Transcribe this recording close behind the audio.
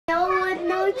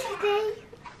today.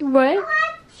 What?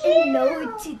 I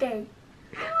know today.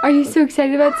 Are you so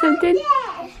excited about something?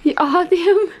 You all them?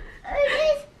 It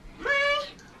is my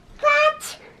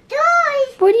flat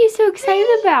toys. What are you so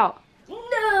excited about?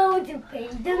 No, the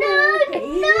paint.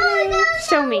 No.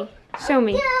 Show me. Show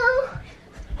me. No.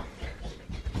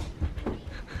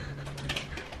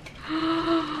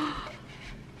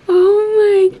 Oh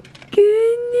my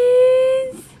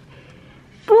goodness.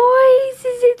 Boys,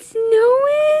 is it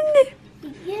snowing?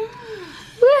 Yeah.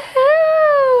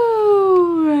 Woohoo!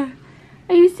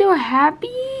 Are you so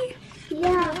happy?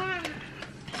 Yeah.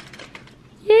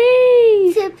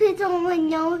 Yay! Tip it on my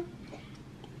nose.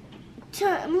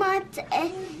 Turn my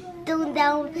don't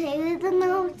downplay the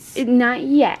notes. Not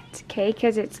yet, okay?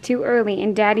 Because it's too early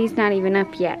and Daddy's not even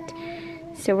up yet.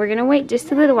 So we're gonna wait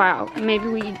just a little while. Maybe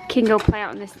we can go play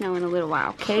out in the snow in a little while,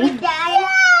 okay? Dad.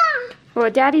 Well,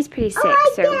 Daddy's pretty sick,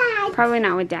 so Dad. probably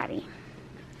not with Daddy.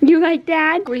 You like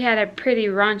Dad? We had a pretty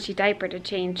raunchy diaper to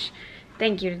change.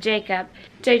 Thank you to Jacob.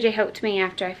 JJ helped me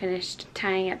after I finished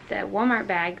tying up the Walmart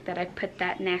bag that I put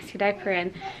that nasty diaper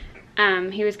in.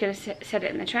 He was gonna set it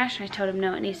in the trash, and I told him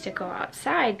no, it needs to go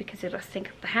outside because it'll stink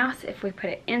up the house if we put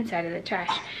it inside of the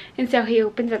trash. And so he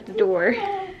opens up the door.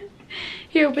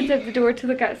 He opens up the door to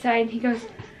look outside, and he goes,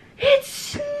 "It's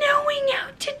snowing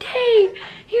out today."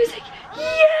 He was like,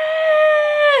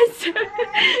 "Yes!"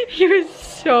 He was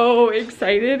so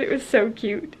excited. It was so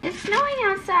cute. It's snowing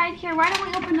outside. Here, why don't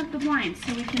we open up the blinds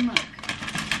so we can look?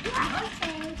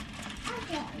 Okay.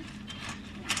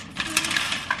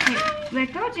 Here,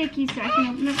 let go, Jakey, so I can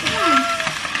open up the blinds.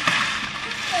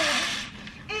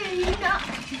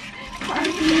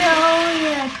 No,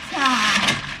 you're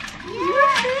tired.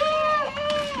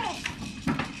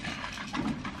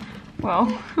 Well,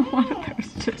 one of those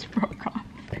just broke off.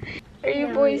 Are you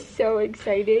boys so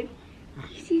excited?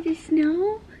 You see the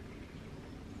snow?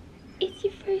 It's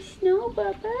your first snow,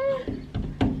 Bubba.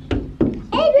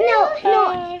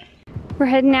 No. We're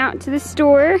heading out to the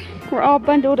store. We're all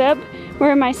bundled up.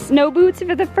 Wearing my snow boots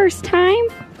for the first time.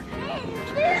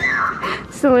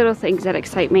 It's the little things that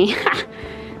excite me.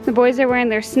 The boys are wearing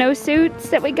their snow suits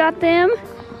that we got them.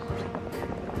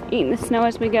 Eating the snow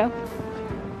as we go.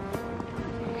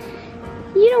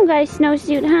 You don't got a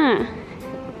snowsuit, huh?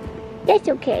 That's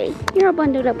okay. You're all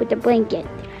bundled up with a blanket.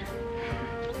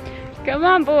 Come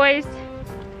on, boys.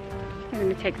 It's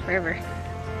gonna take forever.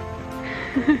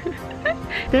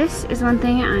 This is one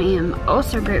thing I am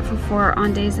also grateful for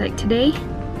on days like today.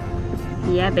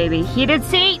 Yeah, baby. Heated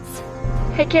seats!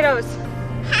 Hey, kiddos.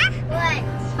 What?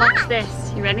 Watch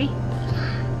this. You ready?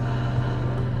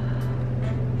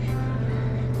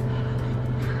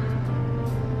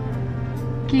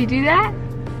 Can you do that?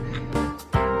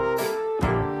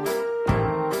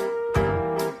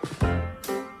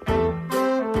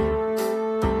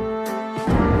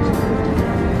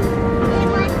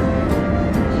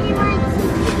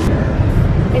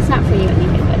 It's not for you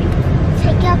anyway, buddy.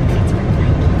 Take your picture.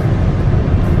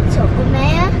 So,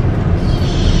 Maya.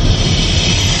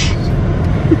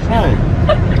 Hey.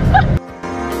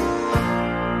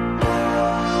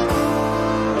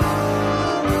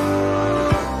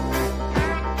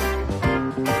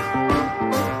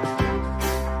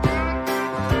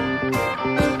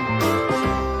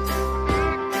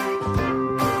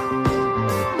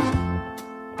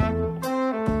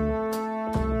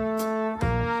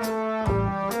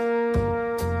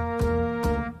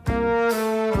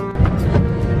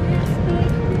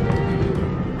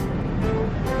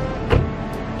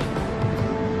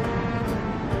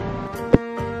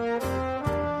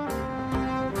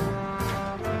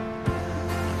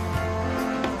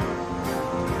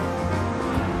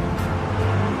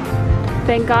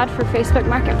 Thank God for Facebook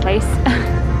Marketplace.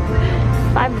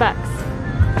 $5.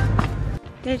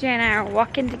 JJ and I are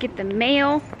walking to get the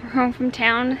mail. We're home from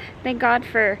town. Thank God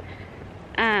for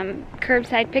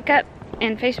curbside pickup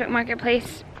and Facebook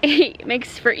Marketplace. It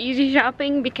makes for easy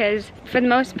shopping because for the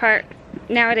most part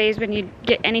nowadays when you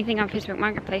get anything on Facebook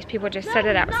Marketplace, people just set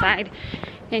it outside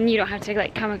and you don't have to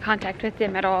like come in contact with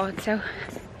them at all. So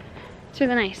it's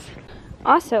really nice.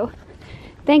 Also,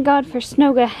 thank God for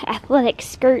Snoga athletic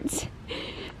skirts.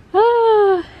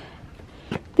 Ah,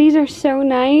 these are so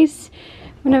nice.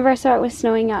 Whenever I saw it was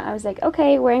snowing out, I was like,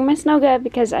 okay, wearing my Snoga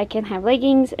because I can have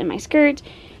leggings and my skirt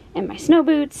and my snow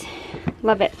boots.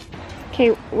 Love it. Okay,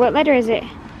 what letter is it?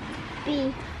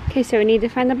 B. Okay, so we need to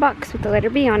find the box with the letter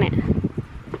B on it.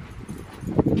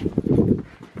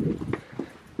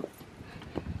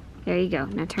 There you go.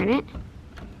 Now turn it.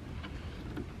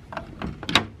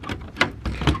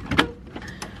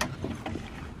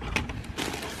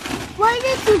 What are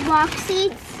the 2 box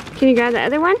seats? Can you grab the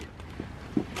other one?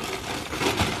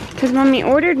 Because Mommy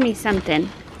ordered me something.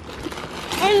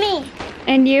 And me.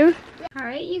 And you?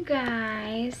 Alright, you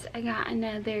guys. I got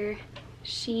another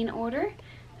Shein order.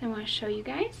 I want to show you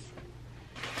guys.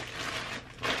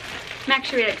 I'm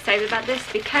actually really excited about this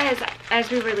because as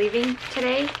we were leaving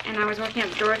today and I was walking out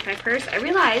the door with my purse, I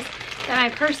realized that my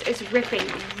purse is ripping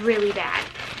really bad.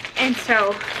 And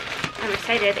so I'm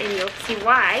excited, and you'll see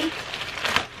why.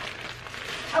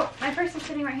 Oh, my purse is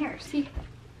sitting right here. See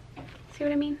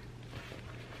what I mean?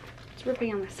 It's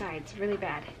ripping on the sides really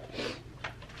bad.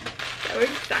 So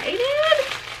excited!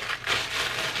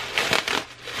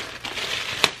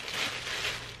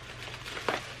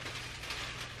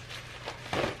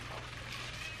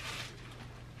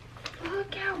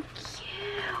 Look how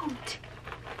cute!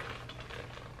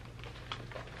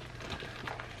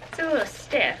 It's a little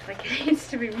stiff, like it needs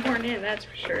to be worn in, that's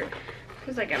for sure.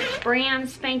 It's like a brand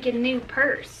spanking new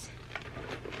purse.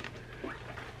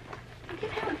 Look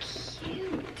at how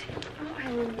cute. Oh,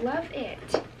 I love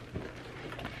it.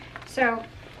 So,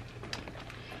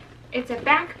 it's a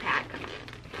backpack.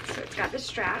 So it's got the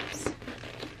straps.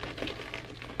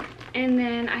 And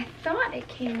then I thought it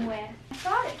came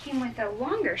with a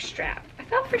longer strap. I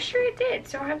thought for sure it did.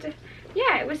 So I'll have to,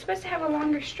 yeah, it was supposed to have a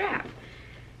longer strap.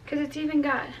 Because it's even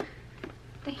got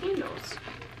the handles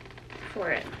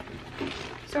for it.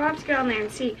 So I'll have to get on there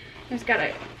and see. It's got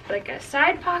like a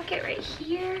side pocket right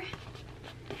here.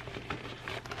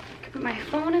 I can put my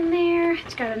phone in there.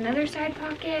 It's got another side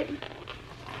pocket.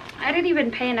 I didn't even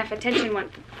pay enough attention when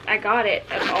I got it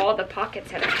of all the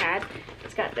pockets that it had.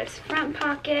 It's got this front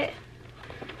pocket.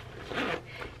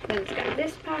 Then it's got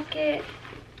this pocket.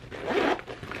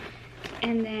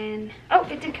 And then, oh,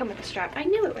 it did come with a strap. I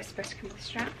knew it was supposed to come with a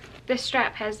strap. This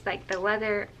strap has like the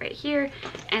leather right here,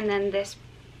 and then this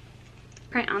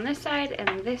print on this side,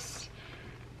 and this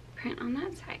print on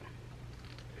that side.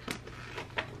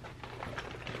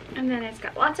 And then it's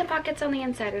got lots of pockets on the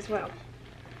inside as well.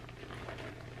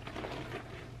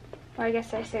 Well, I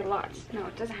guess I say lots. No,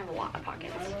 it doesn't have a lot of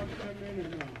pockets.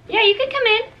 Yeah, you can come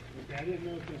in. I didn't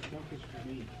know if this stuff was for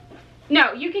me.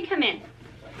 No, you can come in.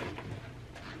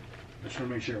 I just want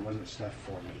to make sure it wasn't stuff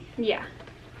for me. Yeah.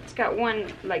 It's got one,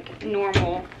 like,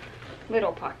 normal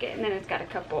little pocket, and then it's got a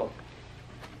couple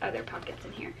other pockets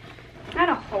in here. Not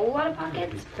a whole lot of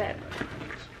pockets, but...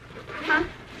 Huh?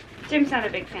 Jim's not a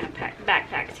big fan of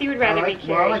backpacks. He would rather me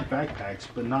carry... Well, I like backpacks,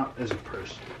 but not as a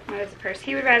purse. Not as a purse.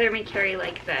 He would rather me carry,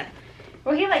 like, the...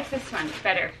 Well, he likes this one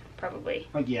better, probably.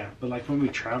 Like, yeah, but like when we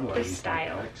travel, I This use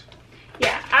style. backpacks.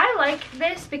 Yeah, I like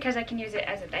this because I can use it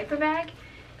as a diaper bag.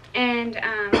 And,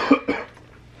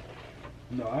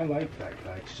 No, I like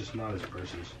backpacks, just not as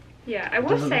purses. yeah, I It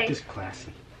will doesn't say... look as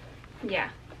classy. Yeah,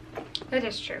 that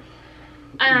is true.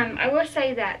 I will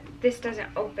say that this doesn't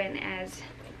open as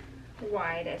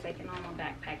wide as like a normal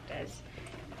backpack does,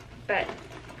 but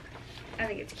I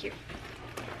think it's cute.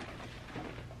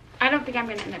 I don't think I'm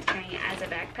going to end up carrying it as a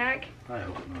backpack. I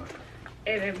hope not.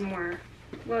 It is more,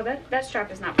 well, that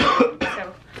strap is not broken,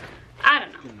 so I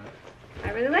don't know. Good enough.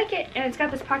 I really like it, and it's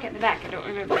got this pocket in the back. I don't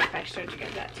remember if I showed you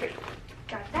guys that too.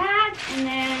 Got that, and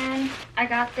then I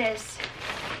got this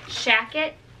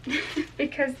Shacket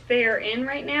because they are in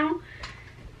right now.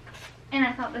 And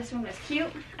I thought this one was cute.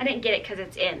 I didn't get it because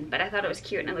it's in, but I thought it was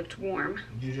cute and it looked warm.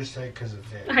 You just say because it's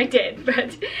in. I did,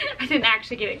 but I didn't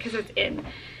actually get it because it's in.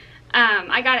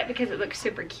 I got it because it looks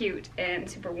super cute and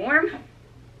super warm.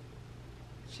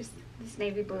 It's just this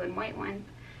navy blue and white one.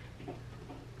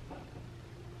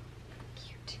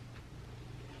 Cute.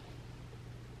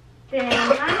 Then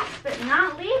last but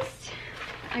not least,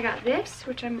 I got this,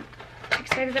 which I'm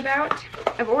excited about.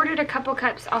 I've ordered a couple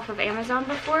cups off of Amazon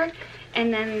before,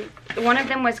 and then one of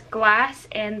them was glass,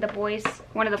 and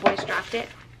one of the boys dropped it,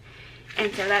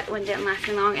 and so that one didn't last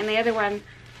me long. And the other one,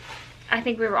 I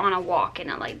think we were on a walk and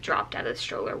it like dropped out of the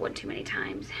stroller one too many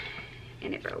times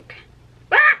and it broke.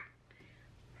 Ah!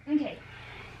 Okay,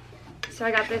 so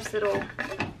I got this little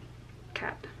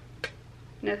cup,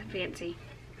 nothing fancy.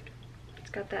 It's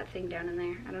got that thing down in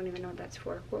there. I don't even know what that's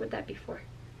for. What would that be for?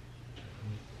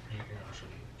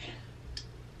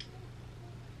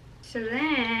 So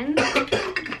then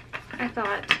I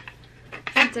thought,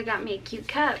 since I got me a cute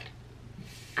cup,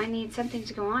 I need something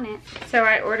to go on it. So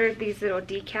I ordered these little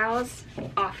decals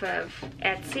off of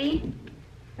Etsy.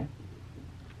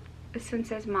 This one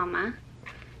says Mama.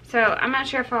 So I'm not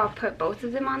sure if I'll put both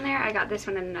of them on there. I got this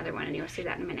one and another one, and you'll see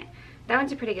that in a minute. That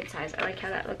one's a pretty good size. I like how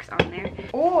that looks on there.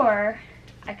 Or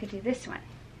I could do this one.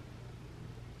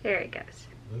 There it goes.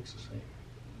 Looks the same.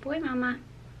 Boy Mama.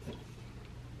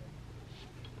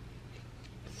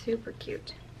 Super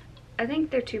cute. I think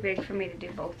they're too big for me to do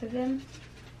both of them.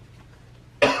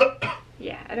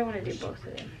 Yeah, I don't want to do both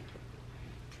of them.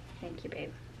 Thank you,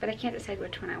 babe. But I can't decide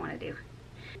which one I want to do.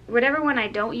 Whatever one I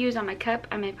don't use on my cup,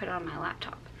 I may put it on my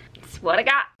laptop. That's what I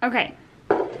got. Okay.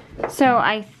 So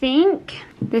I think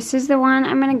this is the one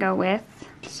I'm going to go with.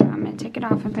 So I'm going to take it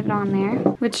off and put it on there.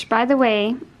 Which, by the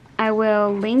way, I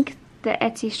will link the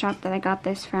Etsy shop that I got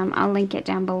this from. I'll link it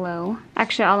down below.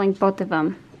 Actually, I'll link both of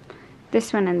them.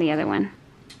 This one and the other one.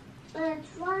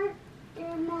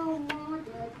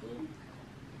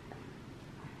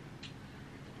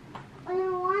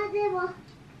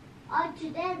 Are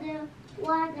together,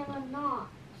 why they were not.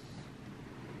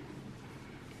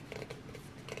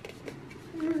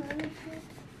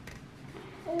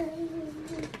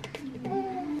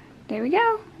 There we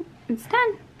go. It's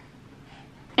done.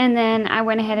 And then I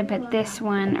went ahead and put this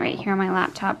one right here on my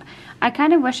laptop. I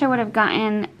kind of wish I would have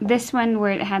gotten this one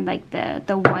where it had like the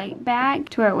white back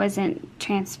to where it wasn't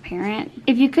transparent.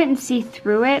 If you couldn't see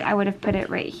through it, I would have put it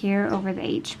right here over the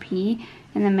HP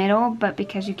in the middle, but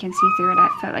because you can see through it, I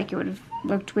felt like it would have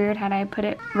looked weird had I put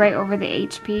it right over the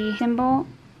HP symbol,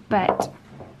 but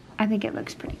I think it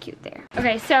looks pretty cute there.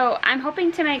 Okay, so I'm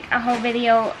hoping to make a whole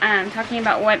video talking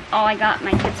about what all I got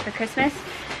my kids for Christmas.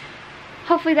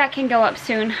 Hopefully that can go up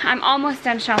soon. I'm almost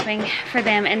done shopping for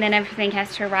them, and then everything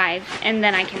has to arrive, and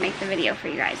then I can make the video for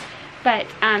you guys. But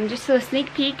just a little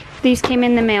sneak peek. These came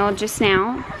in the mail just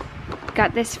now.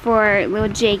 Got this for little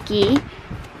Jakey.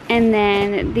 And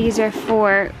then these are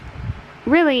for,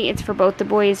 really it's for both the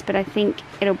boys, but I think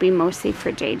it'll be mostly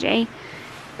for JJ.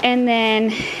 And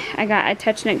then I got a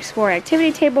Touch and Explore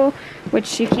activity table,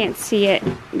 which you can't see it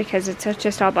because it's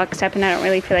just all boxed up and I don't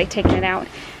really feel like taking it out.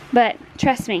 But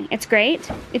trust me, it's great.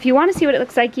 If you want to see what it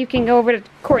looks like, you can go over to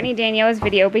Courtney Danielle's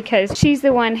video because she's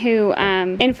the one who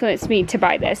influenced me to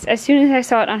buy this. As soon as I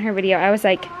saw it on her video, I was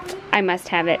like, I must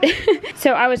have it.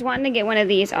 So I was wanting to get one of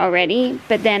these already,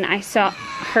 but then I saw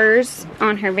hers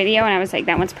on her video and I was like,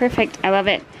 that one's perfect. I love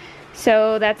it.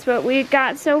 So that's what we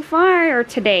got so far, or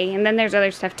today. And then there's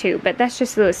other stuff too, but that's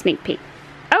just a little sneak peek.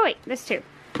 Oh wait, this too.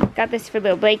 Got this for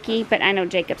little Blakey, but I know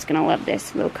Jacob's gonna love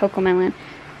this little Cocomelon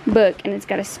book, and it's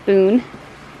got a spoon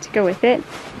to go with it.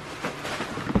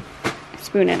 A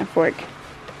spoon and a fork.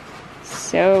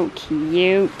 So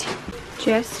cute.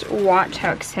 Just watch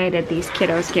how excited these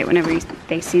kiddos get whenever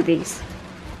they see these.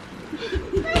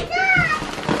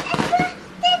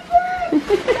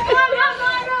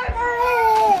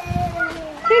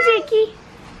 Here, Jakey.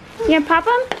 You gonna pop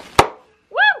them?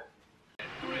 Woo!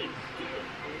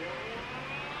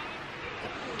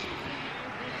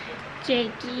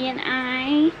 Jakey and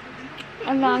I,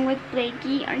 along with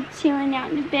Blakey, are chilling out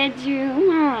in the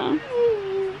bedroom. Huh?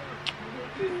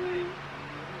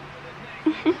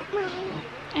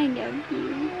 I love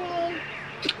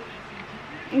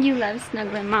you. You love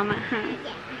snuggling Mama, huh?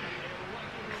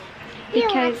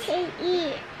 Because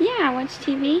yeah, watch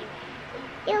TV.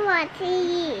 You watch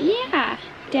TV. Yeah,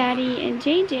 Daddy and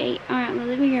JJ are out in the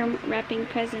living room wrapping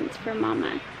presents for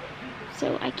Mama.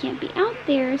 So I can't be out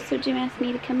there, so Jim asked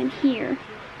me to come in here.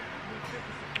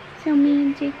 So me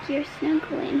and Jakey are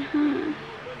snuggling, huh?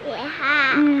 Yeah.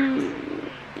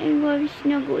 I love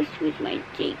snuggles with my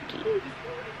Jakey.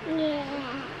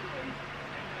 Yeah.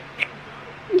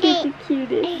 You're the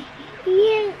cutest.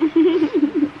 Yeah.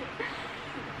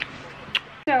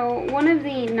 So one of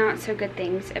the not so good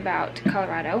things about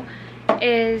Colorado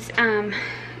is,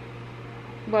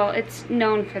 well, it's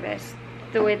known for this.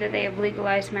 The way that they have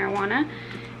legalized marijuana.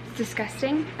 It's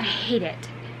disgusting. I hate it.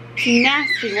 It's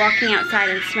nasty walking outside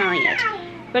and smelling it.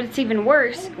 But it's even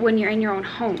worse when you're in your own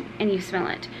home and you smell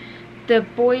it. The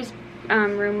boys'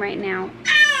 room right now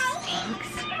stinks.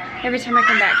 Every time I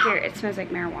come back here, it smells like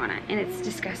marijuana, and it's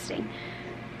disgusting.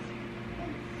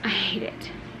 I hate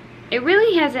it. It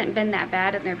really hasn't been that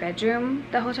bad in their bedroom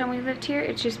the whole time we lived here.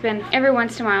 It's just been every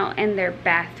once in a while in their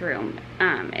bathroom.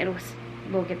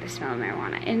 We'll get the smell of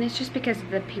marijuana, and it's just because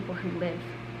of the people who live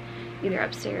either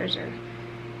upstairs or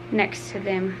next to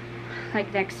them,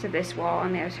 like next to this wall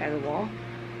on the other side of the wall.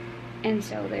 And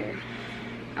so they're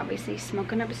obviously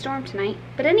smoking up a storm tonight.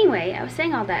 But anyway, I was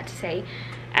saying all that to say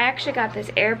I actually got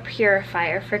this air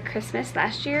purifier for Christmas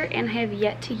last year, and I have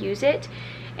yet to use it.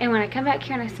 And when I come back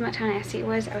here and I see how nasty it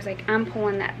was, I was like, I'm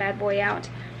pulling that bad boy out,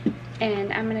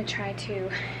 and I'm gonna try to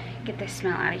get this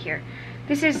smell out of here.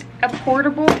 This is a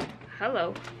portable,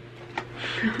 hello.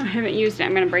 I haven't used it,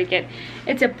 I'm gonna break it.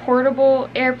 It's a portable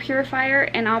air purifier,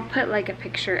 and I'll put like a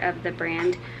picture of the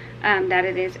brand that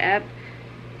it is up.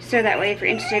 So that way if you're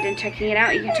interested in checking it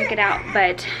out, you can check it out.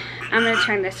 But I'm gonna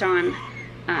turn this on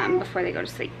before they go to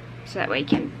sleep. So that way you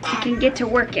can get to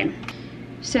working.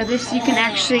 So this you can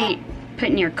actually put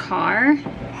in your car.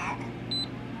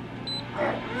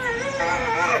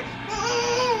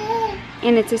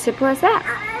 And it's as simple as that.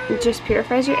 It just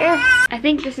purifies your air. I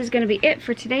think this is gonna be it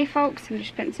for today, folks. I'm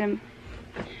just putting some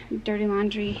dirty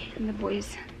laundry in the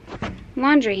boys'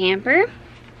 laundry hamper.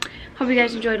 Hope you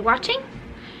guys enjoyed watching.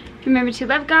 Remember to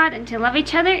love God and to love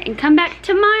each other, and come back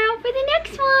tomorrow for the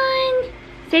next one.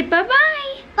 Say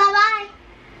bye-bye. Bye-bye.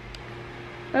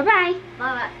 Bye-bye.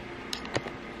 Bye-bye.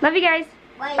 Love you guys.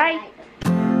 Bye. Bye.